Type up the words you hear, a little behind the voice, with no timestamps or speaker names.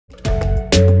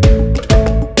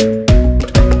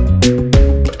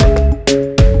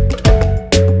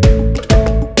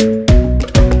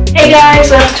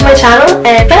to my channel.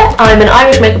 I'm an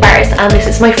Irish makeup artist and this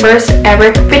is my first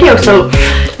ever video, so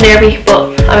nervy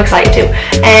but I'm excited too.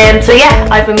 So yeah,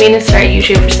 I've been meaning to start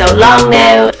YouTube for so long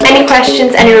now. Any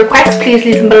questions, any requests, please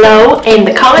leave them below in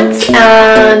the comments,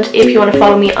 and if you want to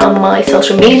follow me on my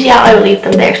social media I will leave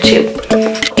them there too.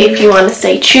 If you want to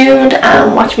stay tuned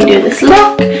and watch me do this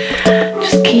look,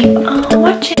 just keep on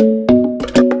watching.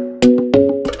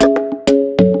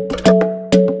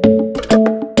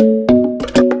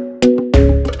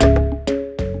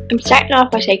 I'm starting off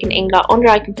by taking Inglot Under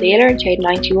Eye Concealer in shade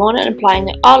 91 and applying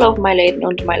it all over my lid and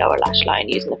under my lower lash line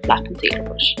using a flat concealer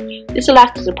brush. This will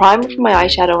act as a primer for my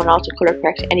eyeshadow and also colour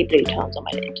correct any blue tones on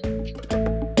my lid.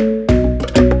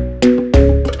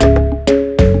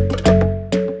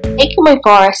 Taking my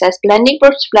 4SS blending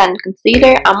brush to blend the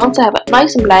concealer, and once I have it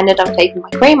nice and blended, I'm taking my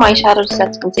cream eyeshadow to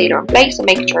set the concealer in place and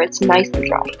making sure it's nice and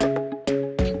dry.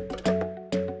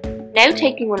 Now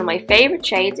taking one of my favourite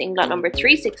shades, Inglot number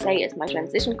 368 as my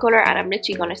transition colour, and I'm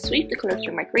literally going to sweep the colour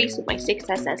through my crease with my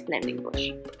 6SS blending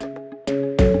brush.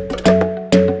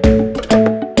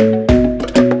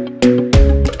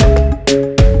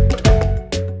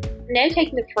 Now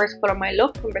taking the first colour of my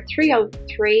look, number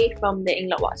 303 from the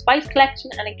Inglot What Spice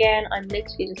collection, and again I'm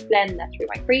literally just blending that through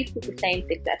my crease with the same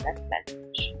 6SS blending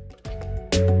brush.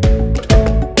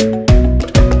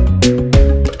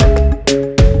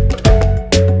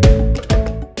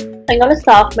 I'm going to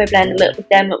soften my blend a little bit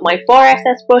then with my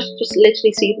 4SS brush, just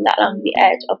literally sweeping that along the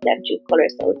edge of them two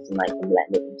colours so it's nice and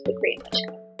blended into the green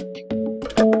eyeshadow.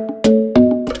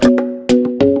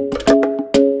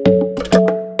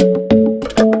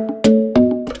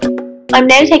 I'm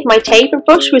now taking my tapered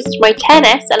brush, which is my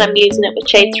 10S, and I'm using it with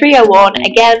shade 301,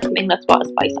 again from Inglot What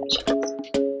Spice eyeshadows.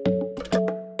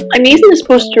 I'm using this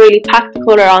brush to really pack the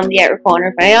colour on the outer corner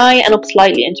of my eye and up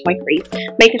slightly into my crease,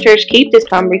 making sure to keep this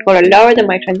cranberry colour lower than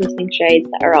my transitioning shades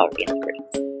that are already in the crease.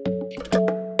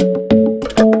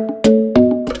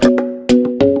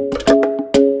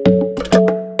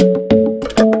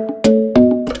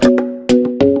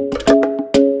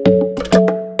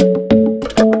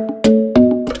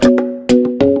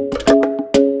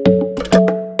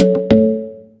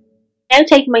 Now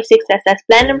taking my 6SS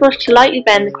blending brush to lightly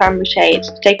blend the cranberry shade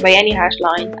to take away any harsh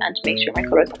lines and to make sure my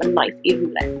colours have a nice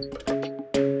even blend.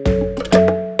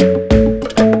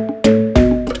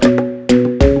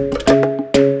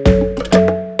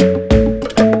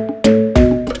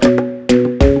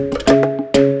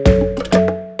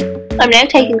 I'm now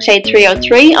taking shade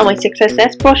 303 on my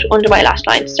 6SS brush under my lash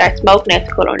line to start smoking out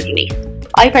the colour underneath.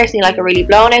 I personally like a really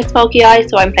blown out smoky eye,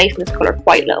 so I'm placing this colour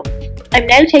quite low. I'm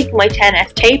now taking my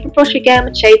 10S tapered brush again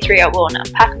with shade 301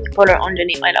 and packing the colour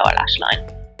underneath my lower lash line.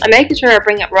 I'm making sure I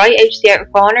bring it right out to the outer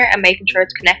corner and making sure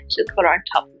it's connected to the colour on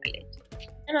top of my lid.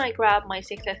 Then I grab my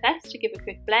 6SS to give a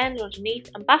quick blend underneath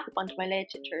and back up onto my lid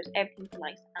to ensure everything's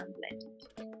nice and blended.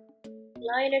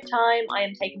 Liner time, I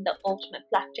am taking the Ultimate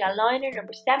Black Gel Liner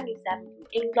number 77 from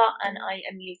Inglot, and I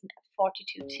am using a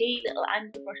 42T little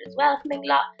angle brush as well from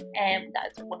Inglot, and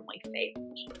that is one of my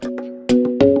favourites.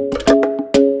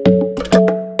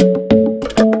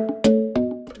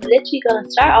 Literally going to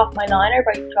start off my liner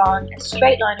by drawing a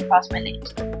straight line across my lid.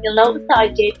 You'll notice that I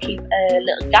did keep a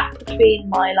little gap between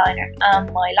my liner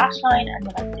and my lash line, and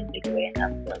then I simply go in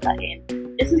and fill that in.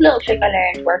 This is a little trick I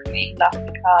learned working with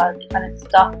Inglot because it kind of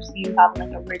stops you having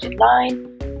like a rigid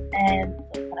line, and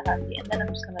so it's kind of handy. And then I'm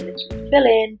just going to literally fill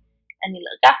in any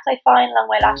little gaps I find along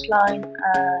my lash line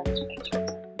and make sure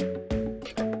it's.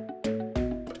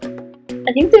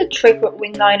 I think the trick with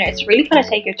wing liner is to really kind of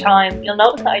take your time. You'll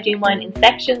notice that I do mine in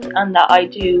sections and that I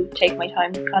do take my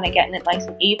time kind of getting it nice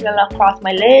and even across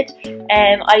my lid.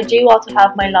 I do also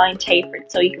have my line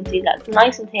tapered, so you can see that it's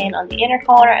nice and thin on the inner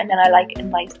corner, and then I like a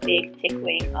nice big thick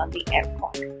wing on the outer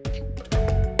corner.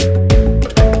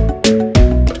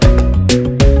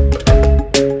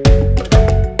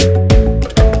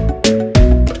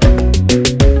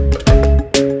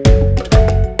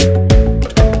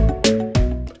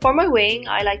 For my wing,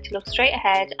 I like to look straight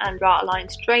ahead and draw a line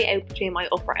straight out between my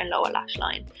upper and lower lash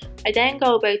line. I then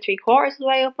go about 3/4 of the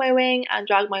way up my wing and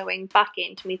drag my wing back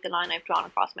in to meet the line I've drawn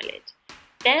across my lid.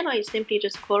 Then I simply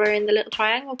just colour in the little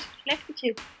triangle to connect the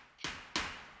two.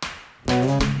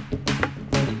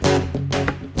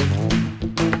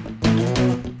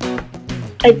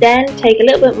 I then take a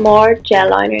little bit more gel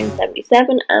liner in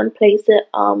 77 and place it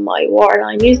on my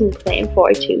waterline using the same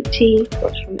 42T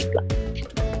brush from Inglot.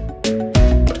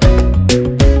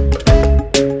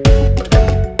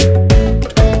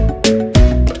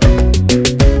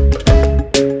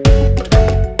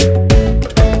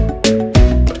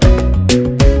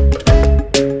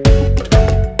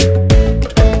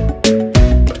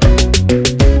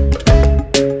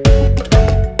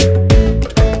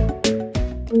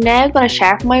 now going to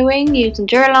sharpen my wing using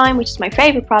Duraline, which is my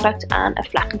favourite product, and a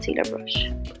flat concealer brush.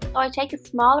 So I take a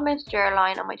small amount of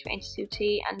Duraline on my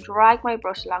 22T and drag my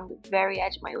brush along the very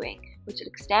edge of my wing, which will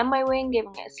extend my wing,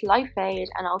 giving it a slight fade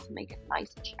and also make it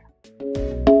nice and sharp.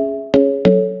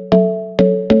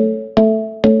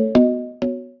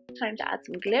 Time to add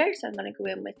some glitter, so I'm going to go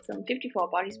in with some 54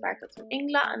 Body Sparkles from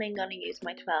Inglot, and I'm going to use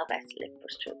my 12S lip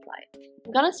brush to apply it.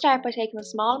 I'm going to start by taking a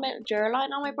small amount of Duraline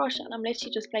on my brush, and I'm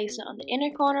literally just placing it on the inner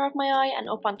corner of my eye and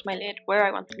up onto my lid where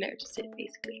I want the glitter to sit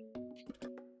basically.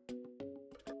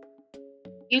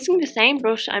 Using the same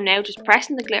brush, I'm now just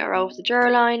pressing the glitter over the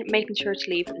Duraline, making sure to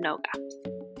leave no gaps.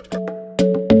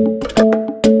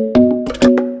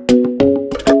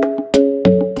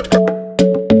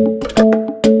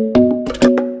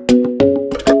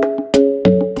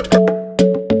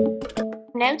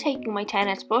 Now taking my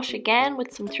 10S brush again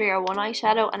with some 301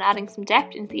 eyeshadow and adding some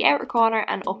depth into the outer corner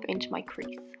and up into my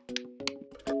crease.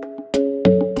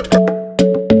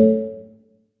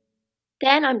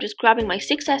 Then I'm just grabbing my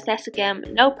 6SS again,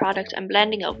 no product, and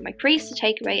blending over my crease to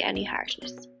take away any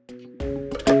harshness.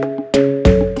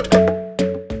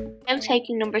 Now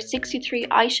taking number 63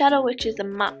 eyeshadow, which is a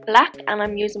matte black, and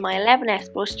I'm using my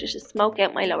 11S brush just to smoke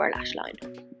out my lower lash line.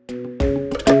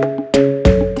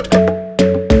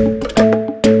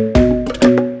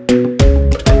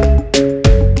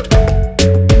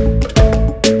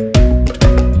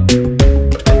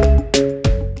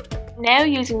 Now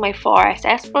using my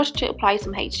 4SS brush to apply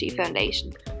some HD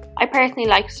foundation. I personally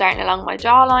like starting along my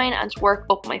jawline and to work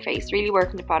up my face, really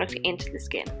working the product into the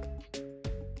skin.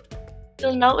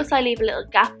 You'll notice I leave a little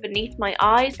gap beneath my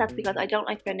eyes. That's because I don't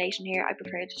like foundation here. I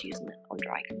prefer just using an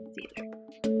under eye concealer.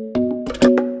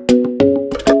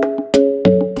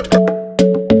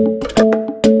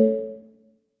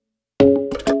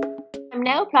 I'm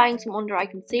now applying some under eye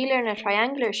concealer in a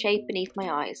triangular shape beneath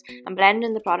my eyes and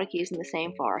blending the product using the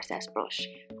same 4SS brush.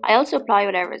 I also apply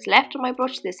whatever is left of my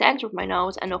brush to the centre of my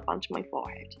nose and up onto my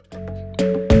forehead.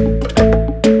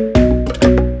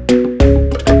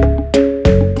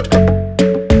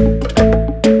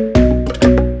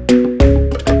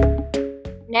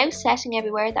 Now setting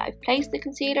everywhere that I've placed the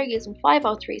concealer using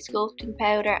 503 sculpting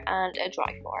powder and a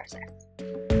dry 4SS.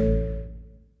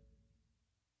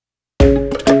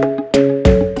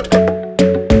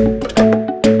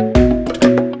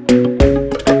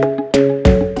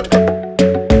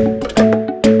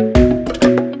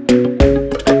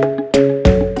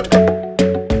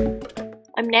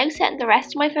 I'm now setting the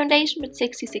rest of my foundation with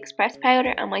 66 press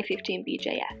powder and my 15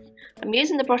 BJF. I'm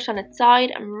using the brush on its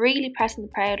side and really pressing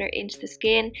the powder into the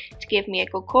skin to give me a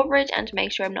good coverage and to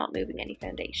make sure I'm not moving any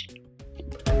foundation.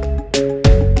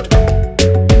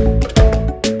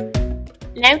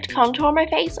 Now to contour my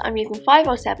face, I'm using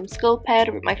 507 sculpt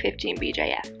powder with my 15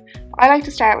 BJF. I like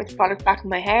to start with the product back in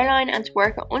my hairline and to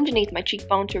work it underneath my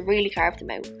cheekbone to really carve them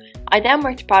out. I then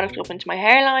work the product up into my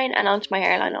hairline and onto my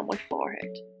hairline on my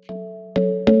forehead.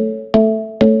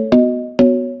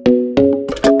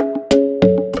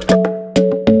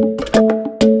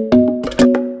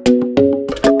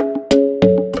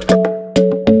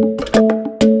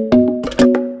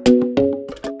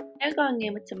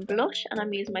 In with some blush, and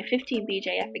I'm using my 15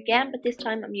 BJF again, but this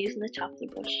time I'm using the top of the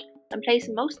brush. I'm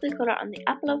placing most of the colour on the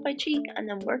apple of my cheek and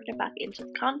then working it back into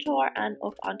the contour and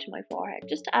up onto my forehead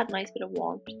just to add a nice bit of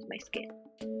warmth to my skin.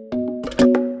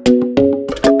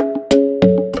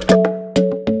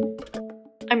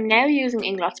 I'm now using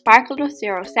Inglot Sparkle Dust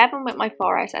 07 with my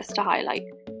 4SS to highlight.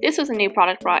 This was a new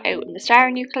product brought out in the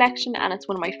Star New collection and it's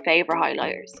one of my favourite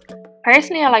highlighters.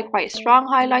 Personally, I like quite a strong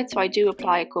highlight, so I do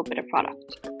apply a good bit of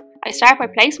product. I start by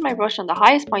placing my brush on the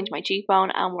highest point of my cheekbone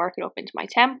and work it up into my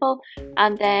temple,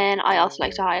 and then I also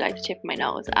like to highlight the tip of my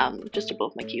nose just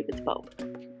above my cupid's bow.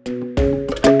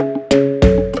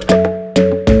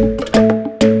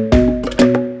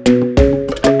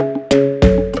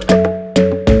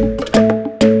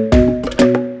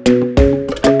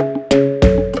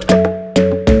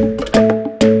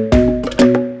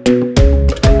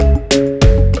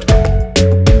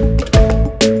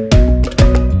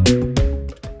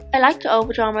 I like to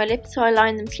overdraw my lips, so I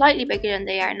line them slightly bigger than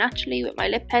they are naturally with my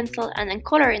lip pencil and then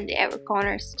colour in the outer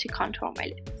corners to contour my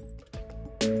lips.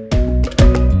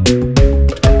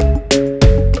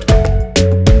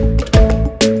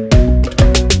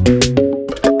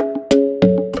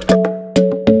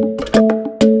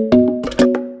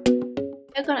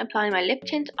 I'm going to apply my lip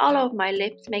tint all over my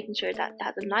lips, making sure that it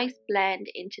has a nice blend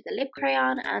into the lip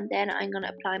crayon, and then I'm going to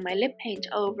apply my lip paint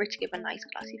over to give a nice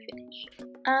glossy finish.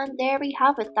 And there we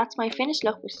have it, that's my finished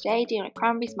look for today doing a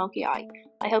cranberry smoky eye.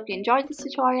 I hope you enjoyed this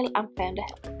tutorial and found it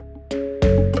helpful.